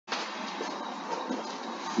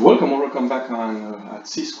Welcome back on at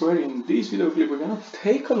C-square. In this video clip, we're going to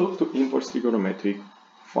take a look to inverse trigonometric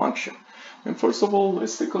function. And first of all,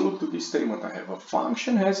 let's take a look to this statement I have. A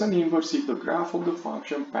function has an inverse if the graph of the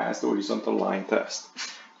function passed the horizontal line test.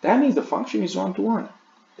 That means the function is one-to-one.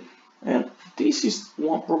 And this is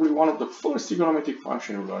probably one of the first trigonometric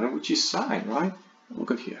function you learn, which is sine, right? Look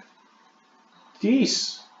at here.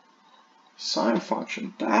 This sine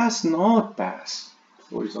function does not pass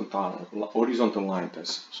horizontal line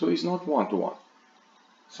test, so it's not one-to-one.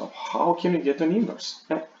 So how can we get an inverse?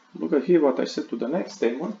 Look at here what I said to the next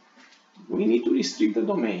statement. We need to restrict the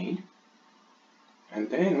domain, and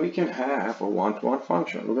then we can have a one-to-one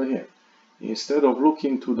function. Look at here. Instead of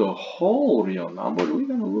looking to the whole real number, we're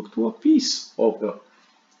going to look to a piece of the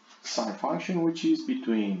sine function, which is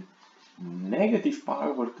between negative pi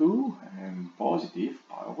over 2 and positive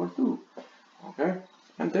pi over 2. Okay,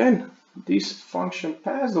 and then this function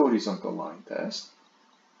passed the horizontal line test,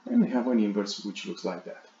 and we have an inverse which looks like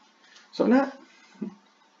that. So now,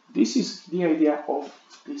 this is the idea of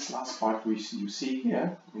this last part which you see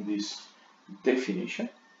here in this definition.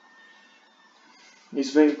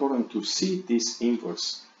 It's very important to see this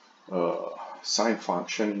inverse sine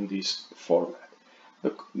function in this format.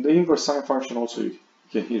 The inverse sine function also, you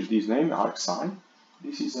can hear this name, arcsine.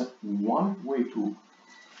 This is a one way to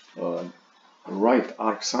write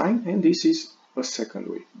arcsine, and this is a second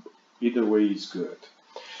way. Either way is good.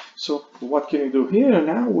 So what can we do here?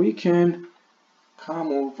 Now we can come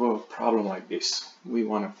over a problem like this. We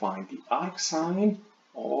want to find the arcsine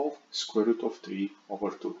of square root of 3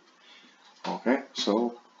 over 2. Okay,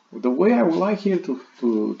 so the way I would like here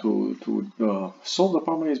to solve the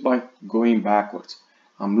problem is by going backwards.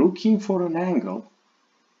 I'm looking for an angle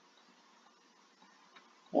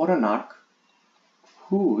or an arc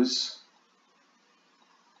whose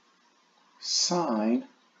sine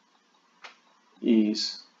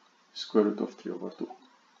is square root of 3 over 2.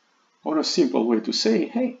 Or a simple way to say,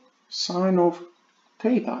 hey, sine of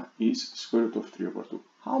theta is square root of 3 over 2.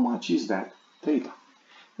 How much is that theta?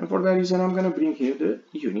 And for that reason, I'm going to bring here the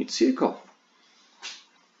unit circle.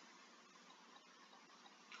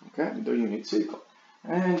 Okay, the unit circle.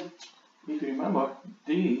 And if you remember,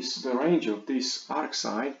 the range of this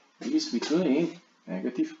arcsine is between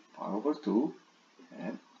negative pi over 2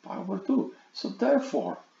 and pi over 2. So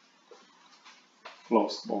therefore,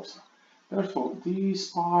 close both sides. Therefore, this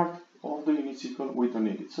part of the unit circle we don't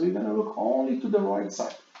need it. So you're going to look only to the right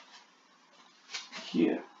side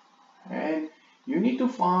here. And you need to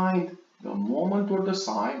find the moment where the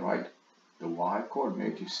sine, right? The y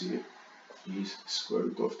coordinate, you see it, is square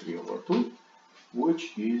root of 3 over 2,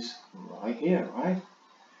 which is right here, right?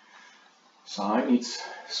 Sine is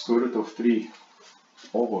square root of 3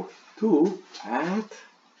 over 2 at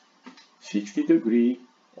 60 degree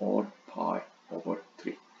or pi over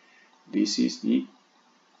 3. This is the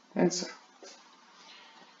answer.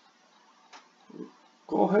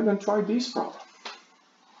 Go ahead and try this problem.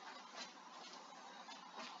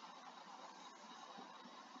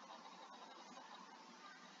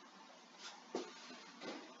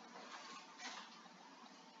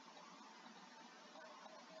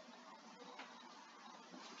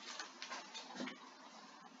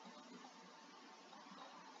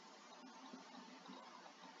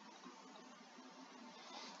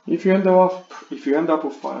 If you end up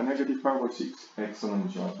with negative pi over 6,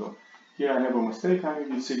 excellent job. So here I have a mistake. I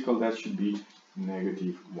need a circle that should be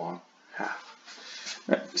negative 1/2.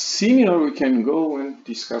 Similar, we can go and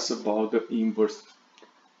discuss about the inverse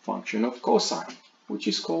function of cosine, which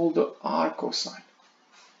is called the arccosine.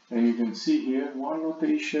 And you can see here one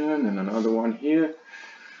notation and another one here.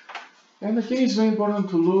 And again, it's very important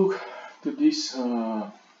to look to this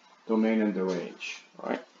domain and the range,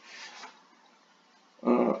 right?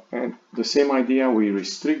 And the same idea, we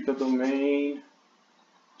restrict the domain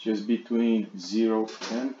just between 0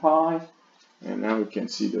 and pi, and now we can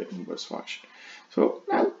see the inverse function. So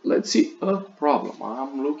now let's see a problem.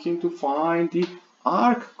 I'm looking to find the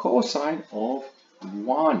arc cosine of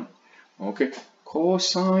 1. Okay,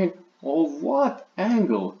 cosine of what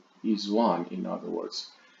angle is 1, in other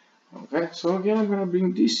words. Okay, so again, I'm going to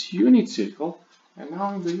bring this unit circle, and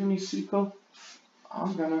now in the unit circle,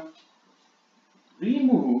 I'm going to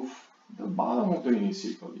remove the bottom of the unit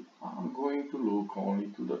circle. I'm going to look only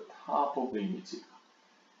to the top of the unit circle.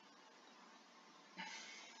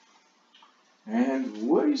 And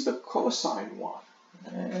where is the cosine 1?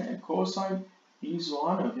 And cosine is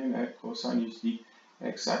 1. Again, cosine is the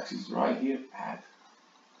x-axis right here at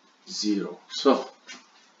 0. So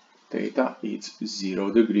theta is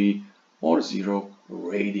 0 degree or 0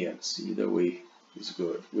 radians. Either way is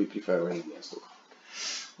good. We prefer radians to come.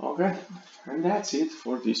 Okay, and that's it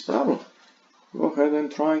for this problem. Go ahead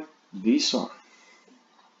and try this one.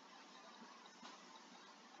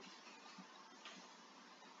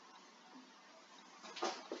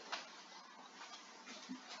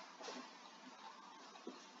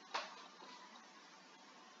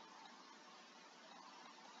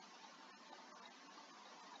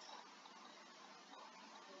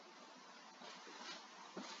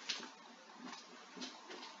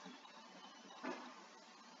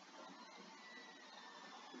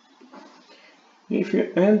 If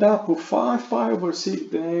you end up with 5 pi over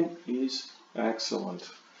 6, then is excellent.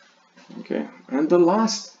 Okay, and the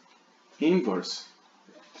last inverse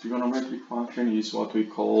trigonometric function is what we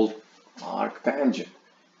call arctangent,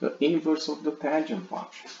 the inverse of the tangent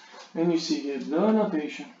function. And you see here the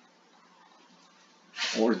notation,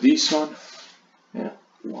 or this one. Yeah,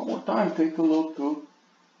 one more time, take a look to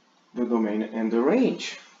the domain and the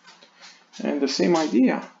range. And the same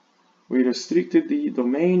idea. We restricted the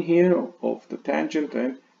domain here of the tangent,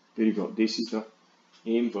 and there you go. This is the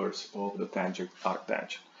inverse of the tangent,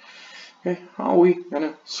 arctangent. Okay, how are we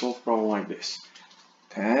gonna solve problem like this?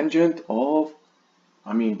 The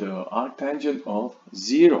arctangent of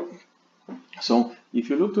 0. So if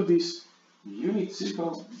you look to this unit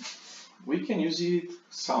circle, we can use it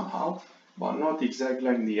somehow, but not exactly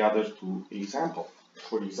like the other two examples.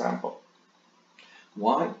 For example,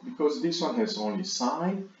 why? Because this one has only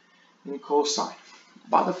sine and cosine.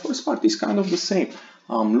 But the first part is kind of the same.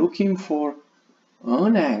 I'm looking for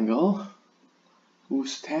an angle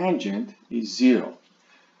whose tangent is 0.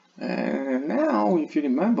 And now, if you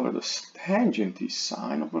remember, the tangent is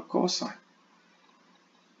sine over cosine.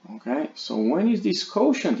 Okay, so when is this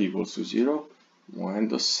quotient equals to 0? When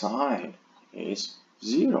the sine is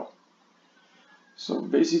 0. So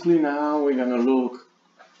basically now we're gonna look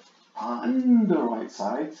on the right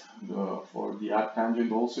side. For the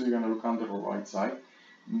arctangent also, you're gonna look on the right side.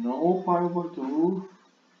 No pi over 2,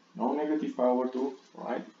 no negative pi over 2,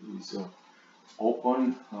 right? Is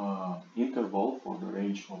open interval for the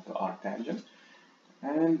range of the arctangent.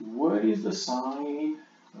 And where is the sine?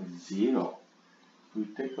 0. We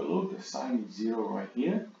take a look, the sine is 0 right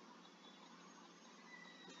here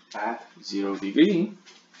at 0 degree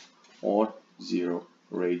or 0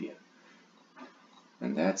 radian.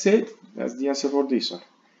 And that's it. That's the answer for this one.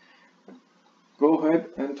 Go ahead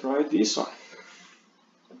and try this one.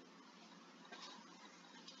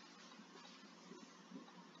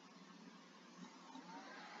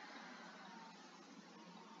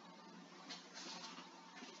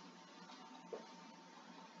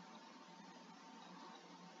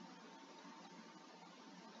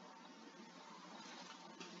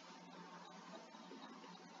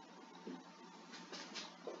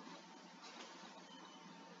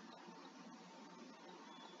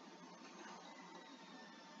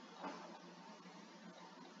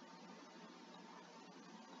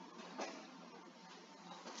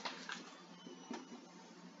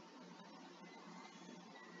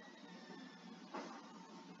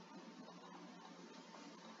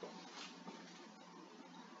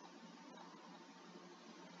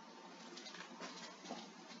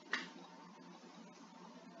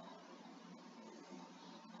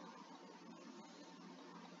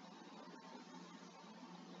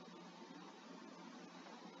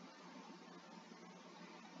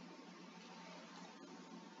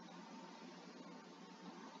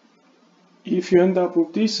 If you end up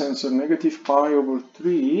with this answer, negative pi over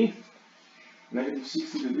 3, negative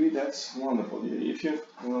 60 degrees, that's wonderful. If you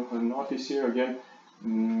notice here again,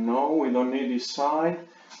 no, we don't need this side,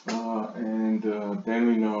 then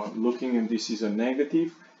we know looking and this is a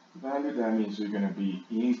negative value, that means we're going to be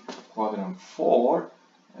in quadrant 4,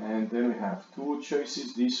 and then we have two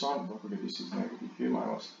choices, this one, don't forget this is negative here,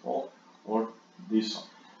 minus 4, or this one.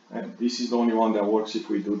 And this is the only one that works if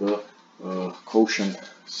we do the quotient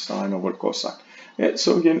sine over cosine. Yeah,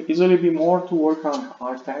 so again, it's a little bit more to work on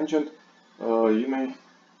arctangent. You may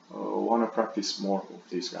want to practice more with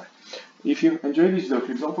this guy. If you enjoyed this video,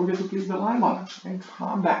 please don't forget to click the like button and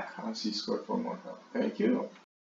come back on C-Squared for more help. Thank you.